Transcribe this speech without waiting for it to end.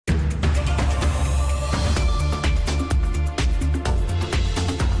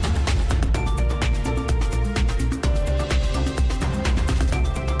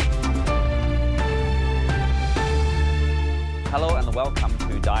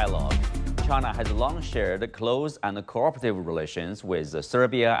dialogue. China has long shared close and cooperative relations with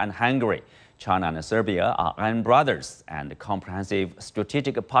Serbia and Hungary. China and Serbia are iron brothers and comprehensive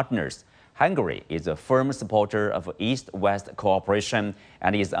strategic partners. Hungary is a firm supporter of East-West cooperation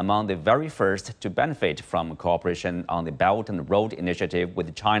and is among the very first to benefit from cooperation on the Belt and Road Initiative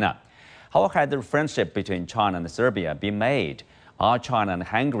with China. How has the friendship between China and Serbia been made? Are China and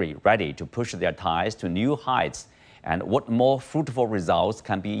Hungary ready to push their ties to new heights? And what more fruitful results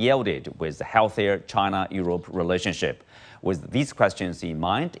can be yielded with a healthier China-Europe relationship? With these questions in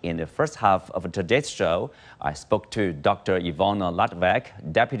mind, in the first half of today's show, I spoke to Dr. Ivona Lađevac,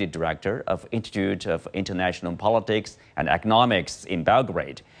 Deputy Director of Institute of International Politics and Economics in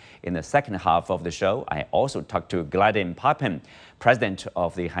Belgrade. In the second half of the show, I also talked to Gladin Papin, President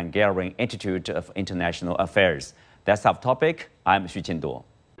of the Hungarian Institute of International Affairs. That's our topic. I'm Xu Qinduo.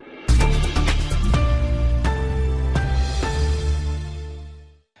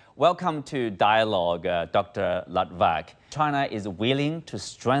 Welcome to Dialogue, Dr. Lađevac. China is willing to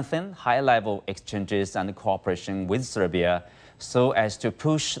strengthen high-level exchanges and cooperation with Serbia so as to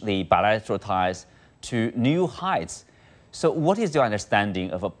push the bilateral ties to new heights. So what is your understanding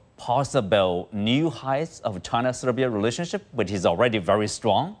of a possible new heights of China-Serbia relationship, which is already very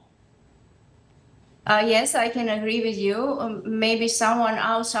strong? Yes, I can agree with you. Maybe someone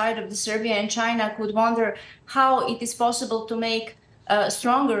outside of the Serbia and China could wonder how it is possible to make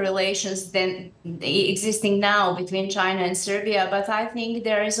stronger relations than existing now between China and Serbia. But I think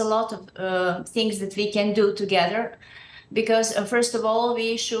there is a lot of things that we can do together. Because first of all,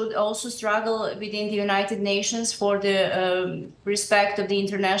 we should also struggle within the United Nations for the respect of the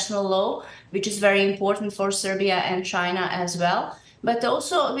international law, which is very important for Serbia and China as well. But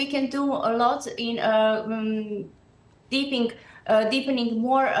also we can do a lot in deepening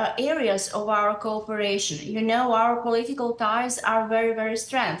more areas of our cooperation. You know, our political ties are very, very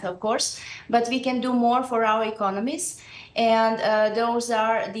strong, of course, but we can do more for our economies. And those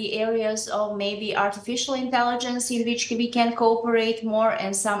are the areas of maybe artificial intelligence in which we can cooperate more,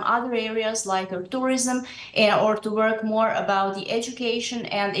 and some other areas like tourism, or to work more about the education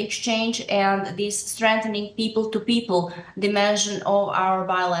and exchange and this strengthening people-to-people dimension of our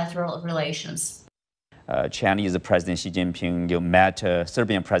bilateral relations. Chinese President Xi Jinping met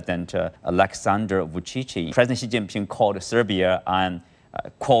Serbian President Alexander Vučić. President Xi Jinping called Serbia an,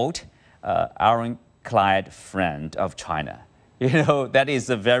 quote, ironclad friend of China. You know, that is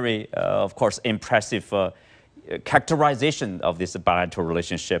a very, of course, impressive characterization of this bilateral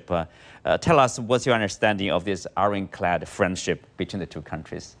relationship. Tell us, what's your understanding of this ironclad friendship between the two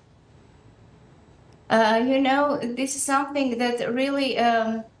countries? You know, this is something that really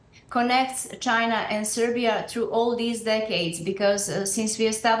connects China and Serbia through all these decades, because since we're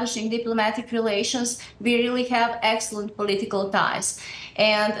establishing diplomatic relations, we really have excellent political ties.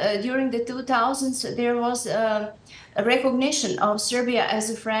 And during the 2000s, there was a recognition of Serbia as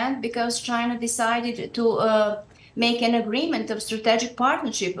a friend because China decided to make an agreement of strategic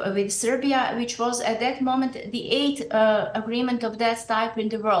partnership with Serbia, which was at that moment the 8th agreement of that type in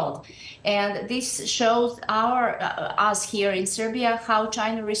the world. And this shows us here in Serbia how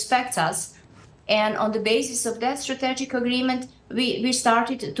China respects us. And on the basis of that strategic agreement, we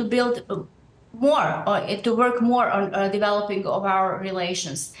started to build more, to work more on developing of our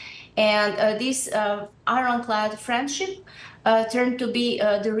relations. And this ironclad friendship turned to be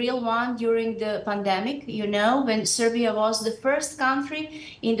the real one during the pandemic, you know, when Serbia was the first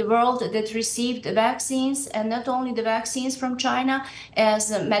country in the world that received vaccines, and not only the vaccines from China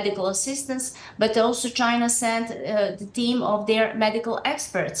as medical assistance, but also China sent the team of their medical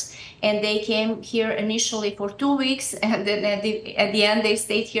experts. And they came here initially for 2 weeks, and then at the end they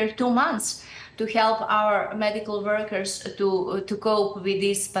stayed here 2 months to help our medical workers to cope with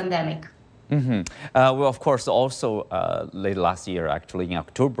this pandemic. Mm-hmm. Well, of course, also late last year, actually in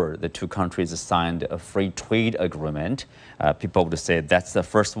October, the two countries signed a free trade agreement. People would say that's the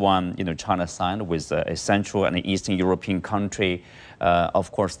first one, you know, China signed with a Central and Eastern European country.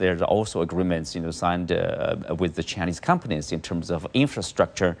 Of course, there's also agreements, you know, signed with the Chinese companies in terms of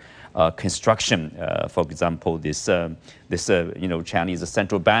infrastructure construction. For example, this you know, Chinese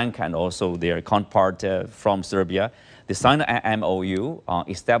central bank and also their counterpart from Serbia. They signed an MOU on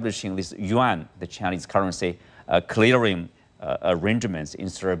establishing this yuan, the Chinese currency, clearing arrangements in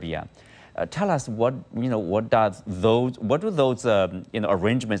Serbia. Tell us what do those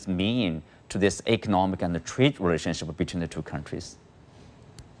arrangements mean to this economic and the trade relationship between the two countries?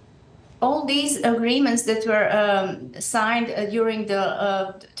 All these agreements that were signed during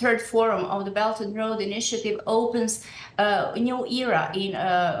the third forum of the Belt and Road Initiative opens a new era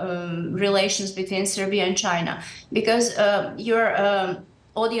in relations between Serbia and China, because you're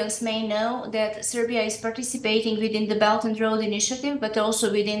audience may know that Serbia is participating within the Belt and Road Initiative, but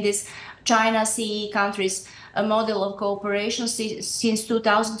also within this China CE countries a model of cooperation since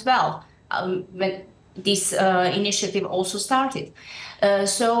 2012, when this initiative also started.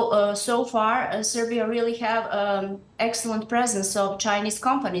 So far, Serbia really have excellent presence of Chinese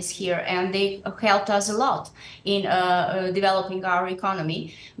companies here, and they helped us a lot in developing our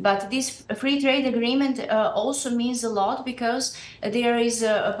economy. But this free trade agreement also means a lot because there is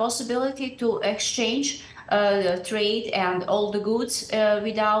a possibility to exchange trade and all the goods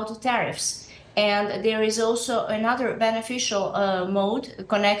without tariffs. And there is also another beneficial mode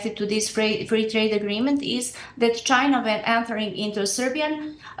connected to this free trade agreement is that China, when entering into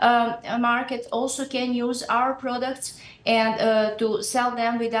Serbian market, also can use our products and to sell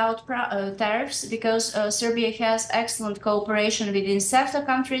them without tariffs, because Serbia has excellent cooperation within CEFTA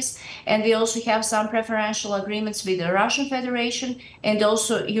countries, and we also have some preferential agreements with the Russian Federation and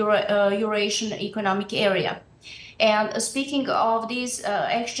also Eurasian Economic Area. And speaking of this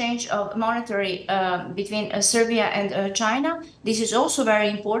exchange of monetary between Serbia and China, this is also very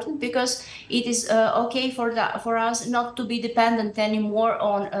important because it is okay for us not to be dependent anymore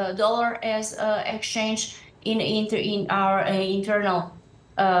on dollar as exchange in our internal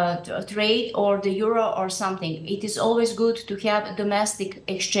trade, or the euro or something. It is always good to have domestic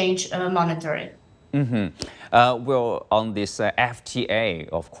exchange monetary. Mm-hmm. Well, on this FTA,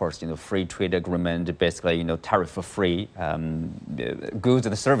 of course, free trade agreement, basically, tariff-free goods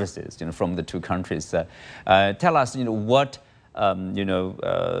and services, from the two countries. Tell us, what,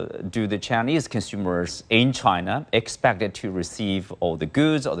 do the Chinese consumers in China expect to receive all the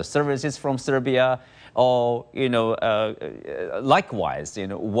goods or the services from Serbia? Or, likewise,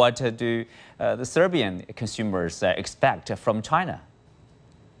 what do the Serbian consumers expect from China?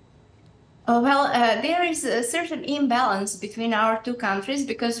 There is a certain imbalance between our two countries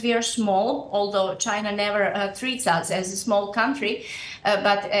because we are small, although China never treats us as a small country,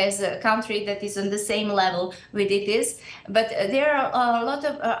 but as a country that is on the same level with it is. But there are a lot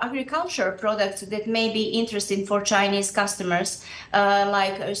of agriculture products that may be interesting for Chinese customers,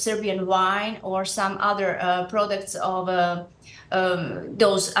 like Serbian wine or some other products of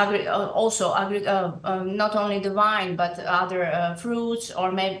those not only the wine, but other fruits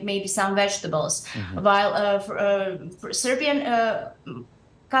or maybe some vegetables. Mm-hmm. While Serbian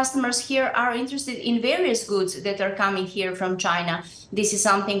customers here are interested in various goods that are coming here from China. This is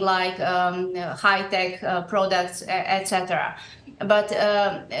something like high-tech products, etc. But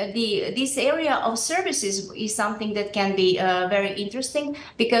this area of services is something that can be very interesting,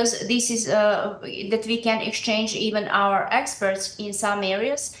 because this is that we can exchange even our experts in some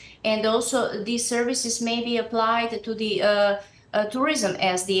areas, and also these services may be applied to the tourism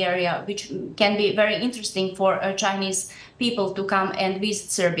as the area, which can be very interesting for Chinese people to come and visit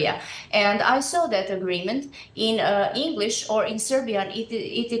Serbia. And I saw that agreement in English, or in Serbian.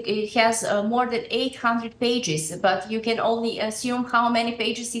 It has more than 800 pages, but you can only assume how many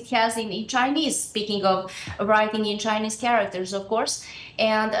pages it has in Chinese, speaking of writing in Chinese characters, of course.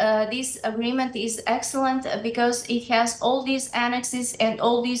 And this agreement is excellent because it has all these annexes and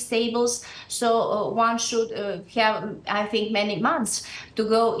all these tables. So one should have, I think, many months to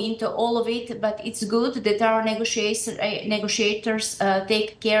go into all of it. But it's good that our negotiators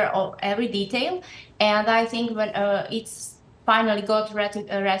take care of every detail. And I think when it's finally got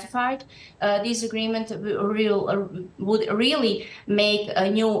ratified, this agreement would really make a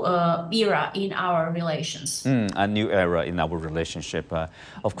new era in our relations. A new era in our relationship.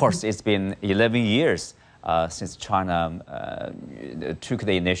 Of course, it's been 11 years since China took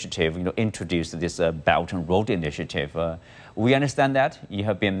the initiative, introduced this Belt and Road Initiative. We understand that you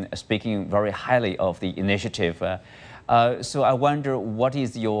have been speaking very highly of the initiative. So I wonder, what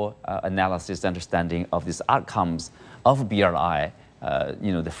is your analysis, understanding of these outcomes of BRI,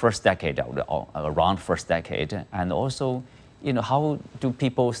 the first decade, around first decade, and also, how do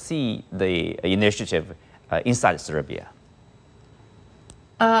people see the initiative inside Serbia?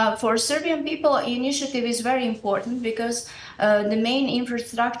 For Serbian people, initiative is very important because the main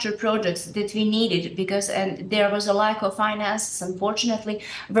infrastructure projects that we needed, and there was a lack of finances, unfortunately,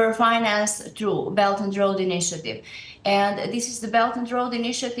 were financed through Belt and Road Initiative. And this is the Belt and Road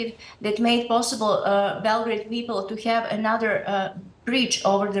Initiative that made possible Belgrade people to have another bridge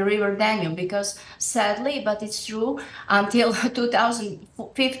over the river Danube, because sadly, but it's true, until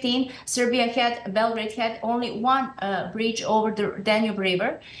 2015, Belgrade had only one bridge over the Danube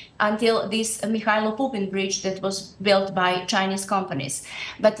River, until this Mihailo Pupin bridge that was built by Chinese companies.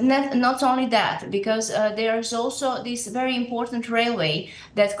 But not only that, because there is also this very important railway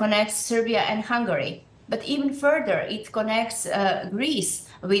that connects Serbia and Hungary. but even further, it connects Greece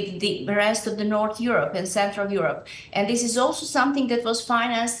with the rest of the North Europe and Central Europe. And this is also something that was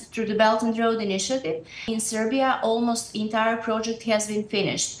financed through the Belt and Road Initiative. In Serbia, almost the entire project has been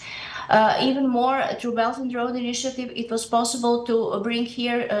finished. Even more, through Belt and Road Initiative, it was possible to bring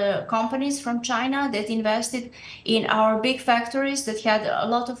here companies from China that invested in our big factories that had a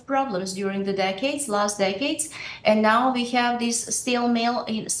lot of problems during the last decades. And now we have this steel mill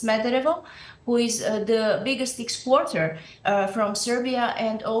in Smederevo, who is the biggest exporter from Serbia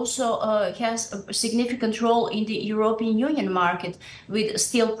and also has a significant role in the European Union market with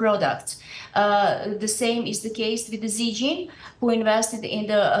steel products. The same is the case with the Zijin, who invested in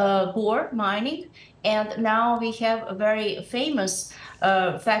the bore mining. And now we have a very famous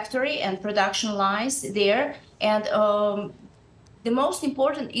factory and production lines there. And the most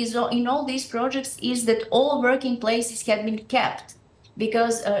important is in all these projects is that all working places have been kept,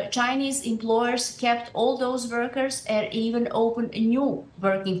 because Chinese employers kept all those workers and even opened new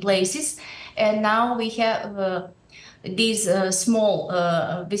working places. And now we have these small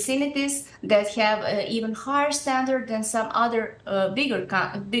vicinities that have even higher standard than some other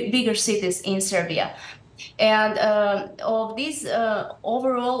bigger cities in Serbia. And of this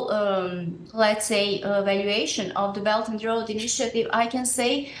overall, let's say, valuation of the Belt and Road Initiative, I can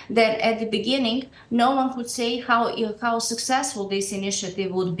say that at the beginning, no one could say how successful this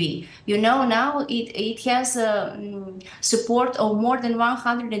initiative would be. You know, now it has support of more than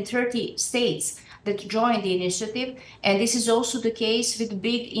 130 states that joined the initiative, and this is also the case with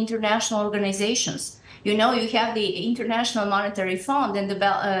big international organizations. You know, you have the International Monetary Fund and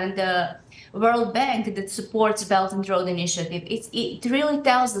the World Bank that supports Belt and Road Initiative. It really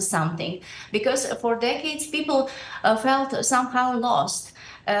tells us something, because for decades people felt somehow lost.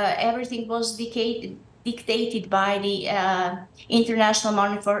 Everything was dictated by the International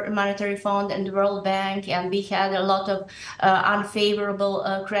Monetary Fund and the World Bank, and we had a lot of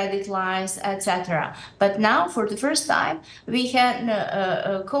unfavorable credit lines, etc. But now, for the first time, we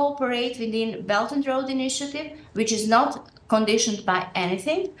can cooperate within Belt and Road Initiative, which is not conditioned by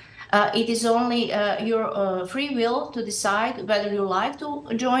anything. It is only your free will to decide whether you like to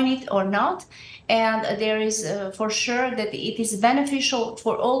join it or not. And there is for sure that it is beneficial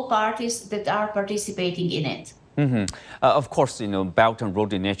for all parties that are participating in it. Of course, Belt and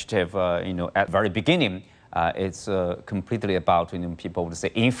Road Initiative, at the very beginning, it's completely about, people would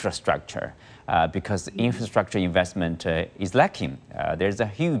say infrastructure, because infrastructure investment is lacking. There's a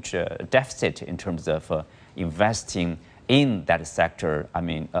huge deficit in terms of investing in that sector,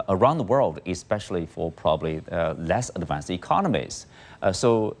 around the world, especially for probably less advanced economies.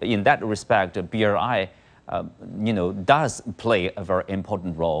 So in that respect, BRI, does play a very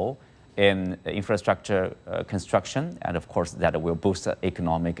important role in infrastructure construction, and of course that will boost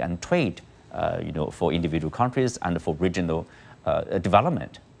economic and trade, for individual countries and for regional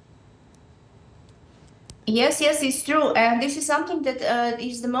development. Yes, it's true. And this is something that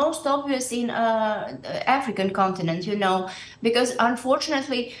is the most obvious in African continent, because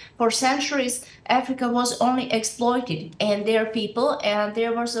unfortunately for centuries, Africa was only exploited and their people, and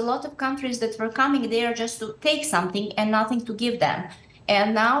there was a lot of countries that were coming there just to take something and nothing to give them.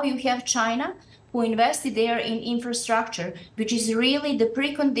 And now you have China, who invested there in infrastructure, which is really the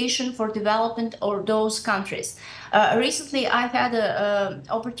precondition for development of those countries. Recently, I've had an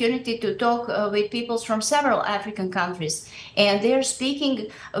opportunity to talk with people from several African countries, and they're speaking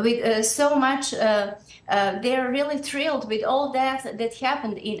with so much, they're really thrilled with all that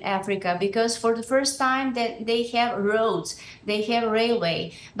happened in Africa, because for the first time that they have roads, they have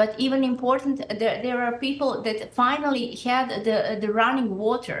railway, but even important, there are people that finally had the running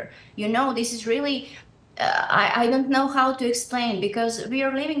water. This is really, I don't know how to explain, because we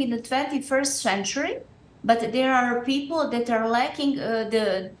are living in the 21st century, but there are people that are lacking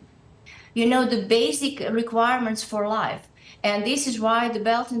the basic requirements for life. And this is why the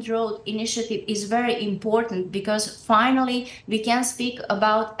Belt and Road Initiative is very important, because finally we can speak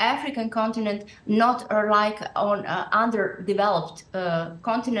about African continent, not like on underdeveloped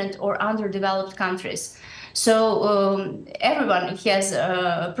continent or underdeveloped countries. So everyone has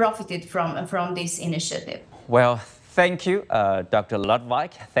profited from this initiative. Well, thank you, Dr.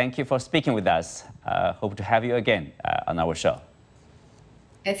 Lađevac. Thank you for speaking with us. Hope to have you again on our show.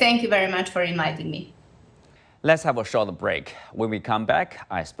 Thank you very much for inviting me. Let's have a short break. When we come back,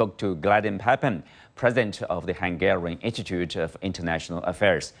 I spoke to Gladin Pepin, president of the Hungarian Institute of International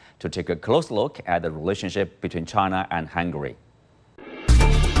Affairs, to take a close look at the relationship between China and Hungary.